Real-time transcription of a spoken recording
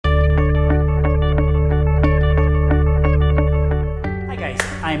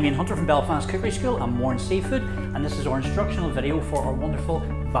I'm Ian Hunter from Belfast Cookery School and Mourne Seafood, and this is our instructional video for our wonderful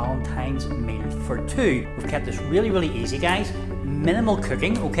Valentine's meal for two. We've kept this really easy, guys. Minimal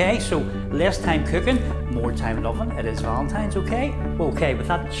cooking, okay? So less time cooking, more time loving. It is Valentine's, okay? Okay, with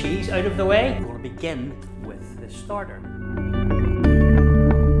that cheese out of the way, we're going to begin with the starter.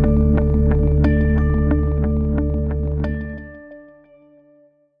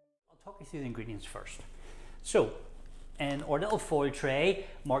 I'll talk you through the ingredients first. So, in our little foil tray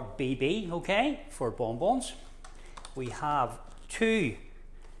marked BB, okay, for bonbons, we have two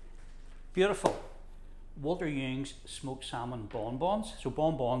beautiful Walter Ewing's smoked salmon bonbons. So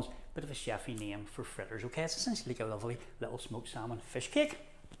bonbons, bit of a chefy name for fritters, okay? It's essentially like a lovely little smoked salmon fish cake.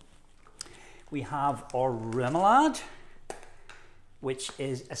 We have our rémoulade, which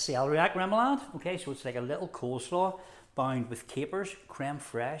is a celeriac rémoulade, okay? So it's like a little coleslaw bound with capers, creme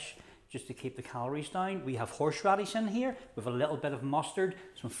fraiche, just to keep the calories down. We have horseradish in here with a little bit of mustard,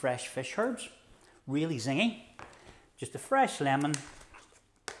 some fresh fish herbs, really zingy. Just a fresh lemon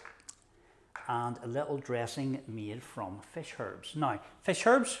and a little dressing made from fish herbs. Now, fish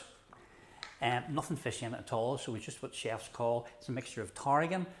herbs, nothing fishy in it at all, so it's just what chefs call, it's a mixture of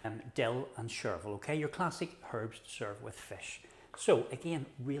tarragon, dill and chervil, okay? Your classic herbs to serve with fish. So again,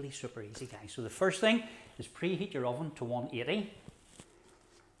 really super easy, guys. So the first thing is preheat your oven to 180.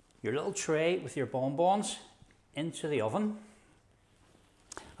 Your little tray with your bonbons into the oven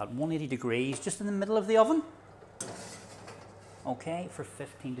at 180 degrees, just in the middle of the oven, okay, for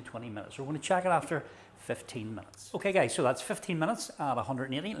 15 to 20 minutes. We're going to check it after 15 minutes. Okay guys, so that's 15 minutes at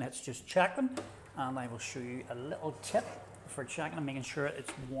 180. Let's just check them, and I will show you a little tip for checking and making sure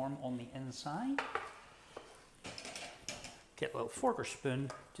it's warm on the inside. Get a little fork or spoon,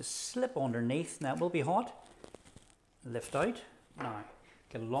 just slip underneath. Now it will be hot. Lift out. Now,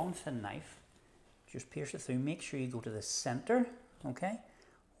 get a long thin knife, just pierce it through, make sure you go to the center, okay?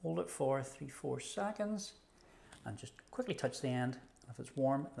 Hold it for 3-4 seconds and just quickly touch the end. If it's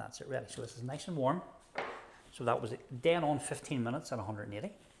warm, that's it, ready. So this is nice and warm. So that was dead on 15 minutes at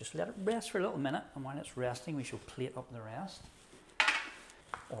 180. Just let it rest for a little minute, and while it's resting, we shall plate up the rest.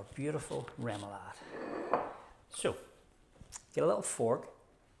 Our beautiful rémoulade. So, get a little fork,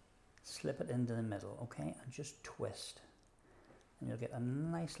 slip it into the middle, okay? And just twist. And you'll get a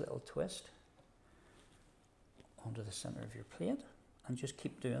nice little twist onto the center of your plate, and just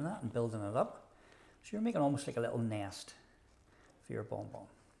keep doing that and building it up. So you're making almost like a little nest for your bonbon.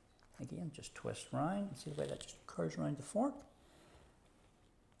 Again, just twist round, and see the way that just curves around the fork.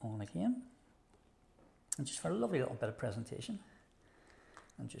 On again. And just for a lovely little bit of presentation.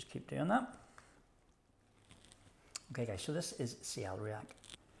 And just keep doing that. Okay guys, so this is celeriac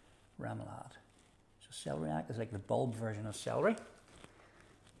rémoulade. So celeriac is like the bulb version of celery.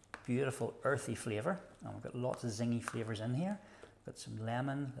 Beautiful earthy flavour, and we've got lots of zingy flavours in here. Got some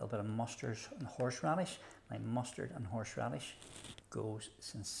lemon, a little bit of mustard and horseradish. My mustard and horseradish goes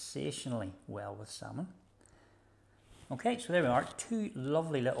sensationally well with salmon. Okay, so there we are, two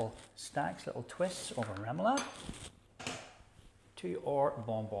lovely little stacks, little twists of our rémoulade to our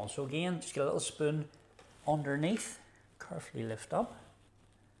bonbon. So again, just get a little spoon underneath, carefully lift up,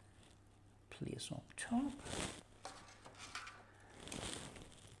 place on top.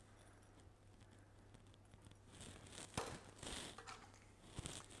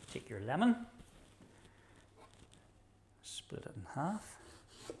 Take your lemon, split it in half,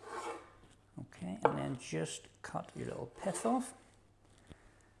 okay, and then just cut your little pith off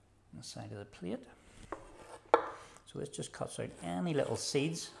on the side of the plate. So this just cuts out any little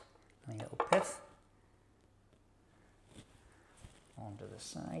seeds, any little pith onto the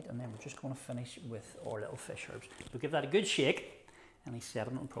side, and then we're just going to finish with our little fish herbs. We'll give that a good shake. Any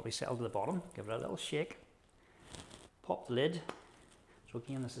sediment will probably settle to the bottom. Give it a little shake. Pop the lid. So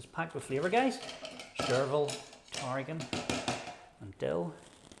again, this is packed with flavour, guys. Chervil, tarragon, and dill.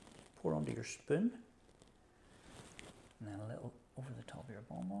 Pour onto your spoon. And then a little over the top of your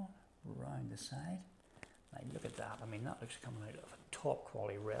bonbon, round the side. Now look at that. I mean, that looks coming out of a top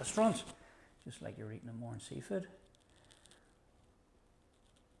quality restaurant. Just like you're eating a Mourne Seafood.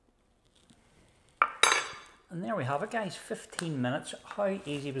 And there we have it, guys. 15 minutes. How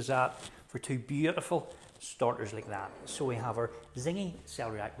easy was that for two beautiful starters like that? So we have our zingy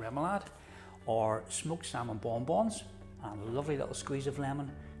celeriac rémoulade, our smoked salmon bonbons, and a lovely little squeeze of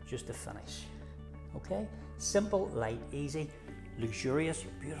lemon just to finish. Okay, simple, light, easy, luxurious,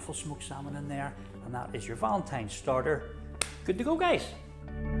 beautiful smoked salmon in there, and that is your Valentine's starter. Good to go, guys.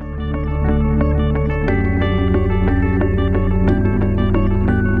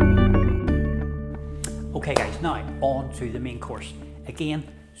 Okay guys, now on to the main course. Again,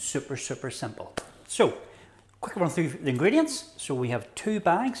 super simple. So Quick run through the ingredients. So we have 2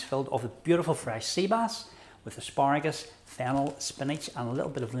 bags filled of the beautiful fresh sea bass with asparagus, fennel, spinach and a little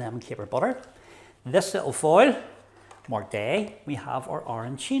bit of lemon caper butter. This little foil marked A, we have our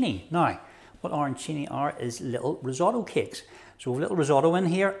arancini. Now, what arancini are is little risotto cakes. So we have a little risotto in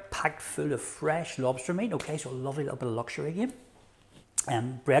here, packed full of fresh lobster meat. Okay, so a lovely little bit of luxury again.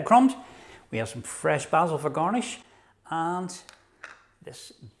 Breadcrumbs. We have some fresh basil for garnish, and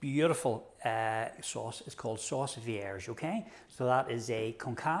this beautiful sauce is called sauce vierge. Okay, so that is a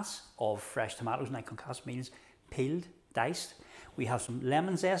concasse of fresh tomatoes. Now, concasse means peeled, diced. We have some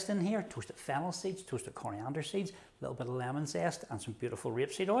lemon zest in here, toasted fennel seeds, toasted coriander seeds, a little bit of lemon zest and some beautiful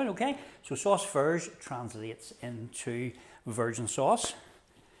rapeseed oil. Okay, so sauce vierge translates into virgin sauce.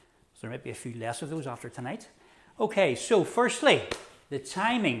 So there might be a few less of those after tonight. Okay, so firstly, the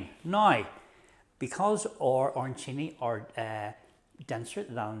timing. Now, because our arancini are denser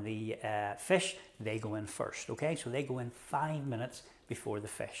than the fish, they go in first. Okay, so they go in 5 minutes before the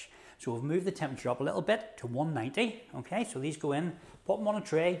fish. So we've moved the temperature up a little bit to 190. Okay, so these go in, put them on a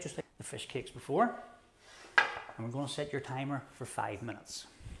tray just like the fish cakes before. And we're going to set your timer for 5 minutes.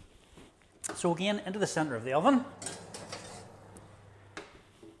 So again, into the center of the oven.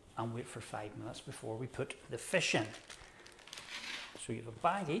 And wait for 5 minutes before we put the fish in. So you have a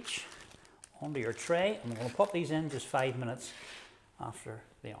bag each onto your tray, and we're going to pop these in just 5 minutes after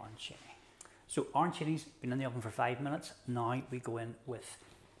the arancini. So arancini's been in the oven for 5 minutes. Now we go in with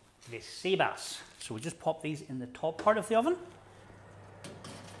the sea bass. So we just pop these in the top part of the oven.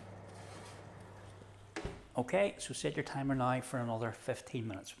 Okay, so set your timer now for another 15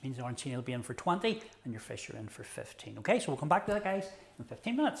 minutes. It means the arancini will be in for 20 and your fish are in for 15. Okay, so we'll come back to that, guys, in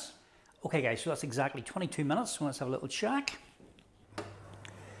 15 minutes. Okay, guys, so that's exactly 22 minutes. So let's have a little check.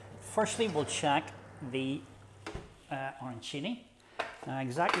 Firstly, we'll check the arancini.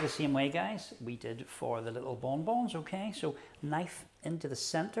 Exactly the same way, guys, we did for the little bonbons. Okay, so knife into the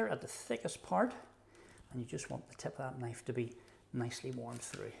center at the thickest part, and you just want the tip of that knife to be nicely warmed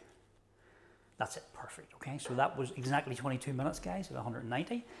through. That's it, perfect. Okay, so that was exactly 22 minutes, guys, at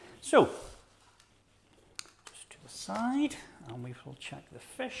 190. So just to the side, and we will check the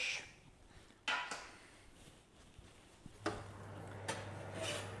fish.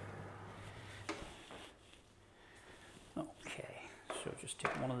 So just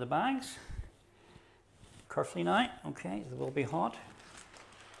take one of the bags, carefully now, okay, it will be hot.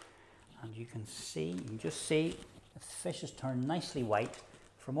 And you can just see the fish has turned nicely white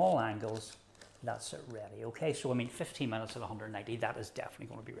from all angles. That's it ready, okay? So I mean 15 minutes at 190, that is definitely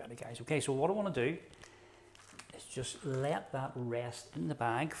going to be ready, guys. Okay, so what I want to do is just let that rest in the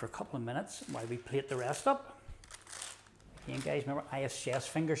bag for a couple of minutes while we plate the rest up. Again, guys, remember I have chef's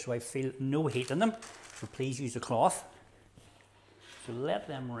fingers, so I feel no heat in them, so please use a cloth. So let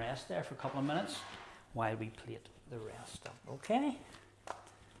them rest there for a couple of minutes while we plate the rest up, okay?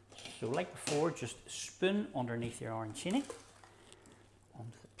 So like before, just spoon underneath your arancini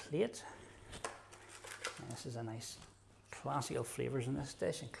onto the plate. And this is a nice classical flavours in this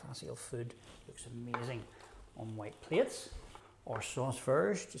dish, and classical food looks amazing on white plates. Or sauce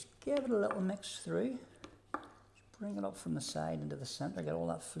vierge, just give it a little mix through. Just bring it up from the side into the centre, get all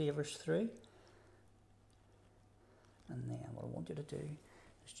that flavours through. And then what I want you to do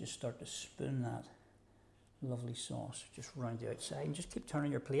is just start to spoon that lovely sauce just round the outside, and just keep turning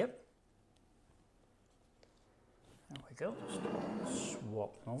your plate. There we go, just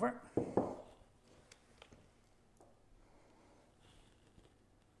swap them over.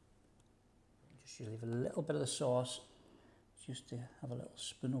 Just leave a little bit of the sauce just to have a little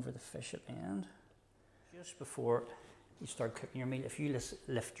spoon over the fish at the end. Just before you start cooking your meal, if you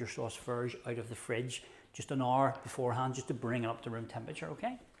lift your sauce vierge out of the fridge just an hour beforehand, just to bring it up to room temperature,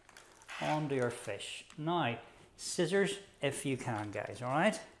 okay? Onto your fish. Now, scissors if you can, guys, all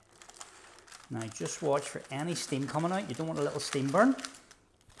right? Now, just watch for any steam coming out. You don't want a little steam burn.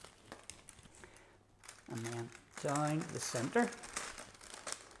 And then down the center. And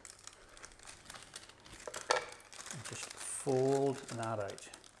just fold that out.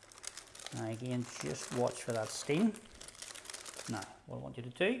 Now, again, just watch for that steam. Now, what I want you to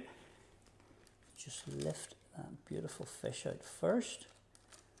do, just lift that beautiful fish out first.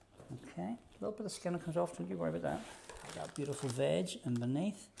 Okay, a little bit of skin that comes off, don't you worry about that. Have that beautiful veg in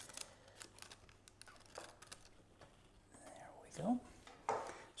beneath. There we go.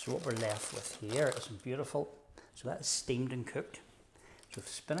 So what we're left with here is some beautiful, so that is steamed and cooked. So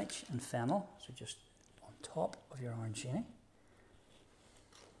spinach and fennel, so just on top of your arancini.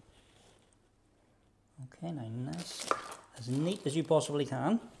 Okay, now nice, as neat as you possibly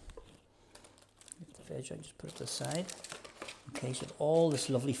can. Get the veg out, just put it to the side. Okay, so all this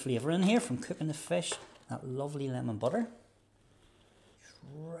lovely flavour in here from cooking the fish that lovely lemon butter. Just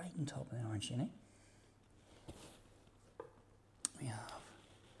right on top of the arancini. We have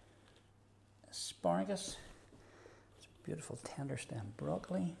asparagus. It's beautiful tender stem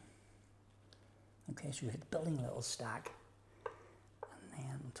broccoli. Okay, so you're building a little stack. And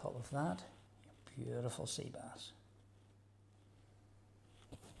then on top of that, your beautiful sea bass.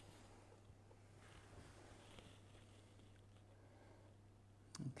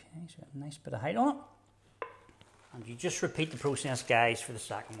 Okay, so a nice bit of height on it. And you just repeat the process, guys, for the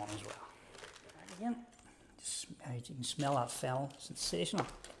second one as well. Back again. Just, you can smell that fennel, sensational.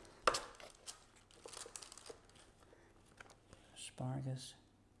 Asparagus.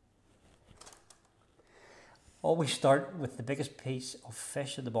 Always start with the biggest piece of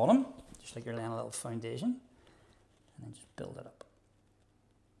fish at the bottom, just like you're laying a little foundation, and then just build it up.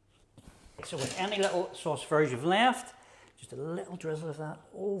 So with any little sauce vierge you've left, just a little drizzle of that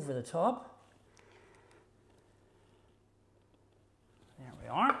over the top. There we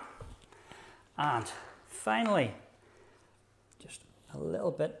are. And finally, just a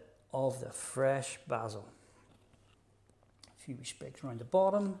little bit of the fresh basil. A few wee sprigs around the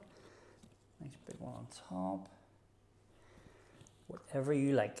bottom. Nice big one on top. Whatever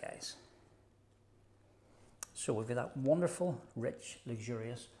you like, guys. So we've got that wonderful, rich,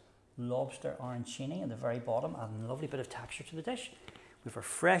 luxurious lobster arancini at the very bottom, adding a lovely bit of texture to the dish. We've our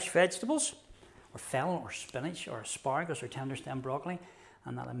fresh vegetables, or fennel, or spinach, or asparagus, or tender stem broccoli,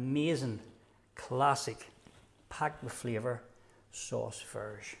 and that amazing, classic, packed with flavour sauce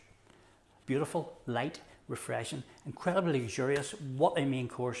vierge. Beautiful, light, refreshing, incredibly luxurious. What a main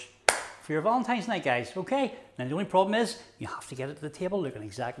course for your Valentine's night, guys. Okay, now the only problem is you have to get it to the table looking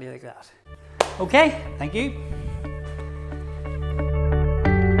exactly like that. Okay, thank you.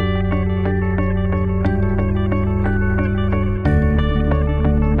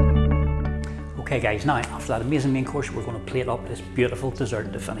 Okay guys, now after that amazing main course, we're going to plate up this beautiful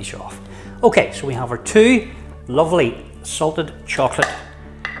dessert to finish off. Okay, so we have our two lovely salted chocolate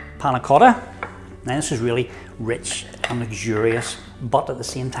panna cotta. Now this is really rich and luxurious, but at the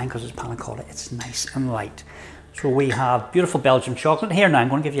same time, because it's panna cotta, it's nice and light. So we have beautiful Belgian chocolate here. Now I'm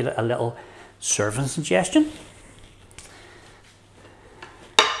going to give you a little serving suggestion.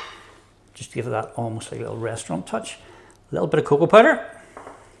 Just to give it that almost like a little restaurant touch. A little bit of cocoa powder.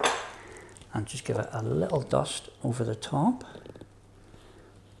 And just give it a little dust over the top.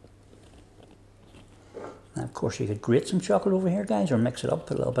 Now of course you could grate some chocolate over here, guys, or mix it up,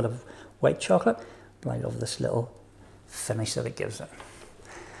 put a little bit of white chocolate. But I love this little finish that it gives it.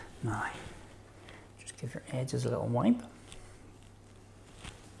 Now, just give your edges a little wipe.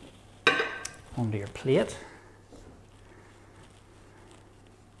 Onto your plate.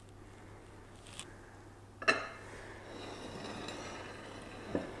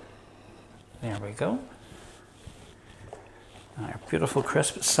 There we go. Now our beautiful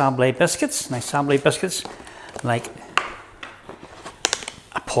crisp sable biscuits. Now sable biscuits, like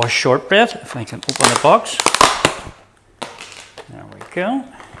a posh shortbread, if I can open the box. There we go.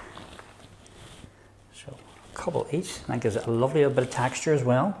 So a couple each. That gives it a lovely little bit of texture as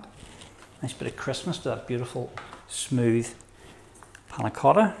well. Nice bit of crispness to that beautiful smooth panna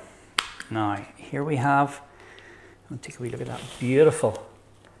cotta. Now here we have, I'm going to take a wee look at that beautiful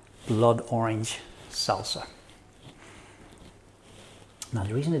blood orange salsa. Now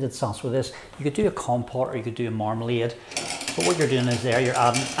the reason I did salsa with this, you could do a compote or you could do a marmalade, but what you're doing is there you're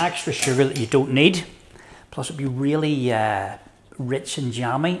adding extra sugar that you don't need, plus it'd be really rich and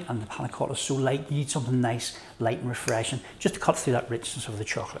jammy, and the panna cotta is so light, you need something nice, light and refreshing, just to cut through that richness of the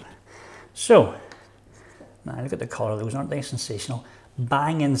chocolate. So, now look at the colour, those aren't they sensational?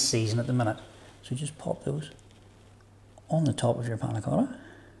 Bang in season at the minute. So just pop those on the top of your panna cotta.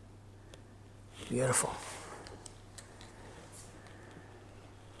 Beautiful.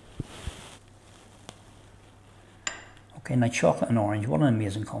 Okay, now chocolate and orange, what an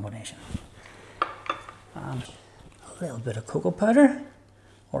amazing combination. And a little bit of cocoa powder,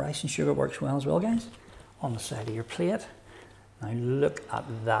 or icing sugar works well as well, guys, on the side of your plate. Now look at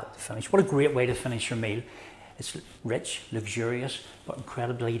that finish. What a great way to finish your meal. It's rich, luxurious, but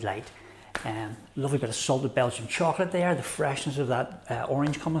incredibly light. Lovely bit of salted Belgian chocolate there, the freshness of that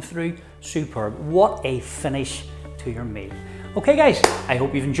orange coming through, superb. What a finish to your meal. Okay guys, I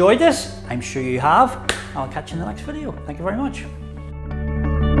hope you've enjoyed this. I'm sure you have. I'll catch you in the next video. Thank you very much.